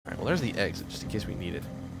Well, there's the exit, just in case we need it.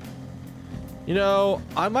 You know,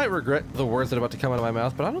 I might regret the words that are about to come out of my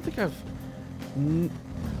mouth, but I don't think I've...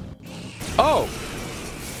 Oh!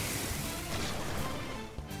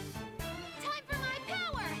 Time for my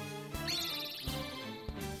power.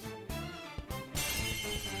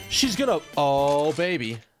 She's gonna... Oh,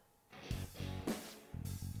 baby.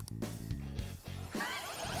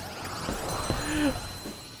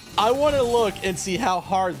 I want to look and see how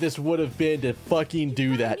hard this would have been to fucking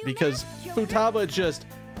do that, because Futaba just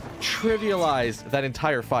trivialized that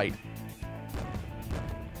entire fight.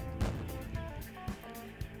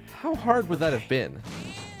 How hard would that have been?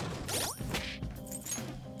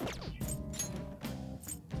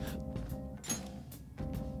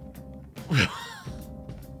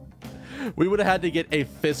 We would have had to get a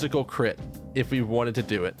physical crit if we wanted to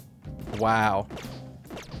do it. Wow.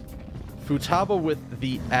 Futaba with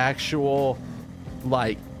the actual,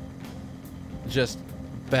 like, just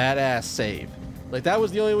badass save. Like, that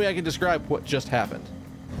was the only way I can describe what just happened.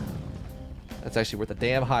 That's actually worth a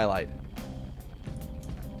damn highlight.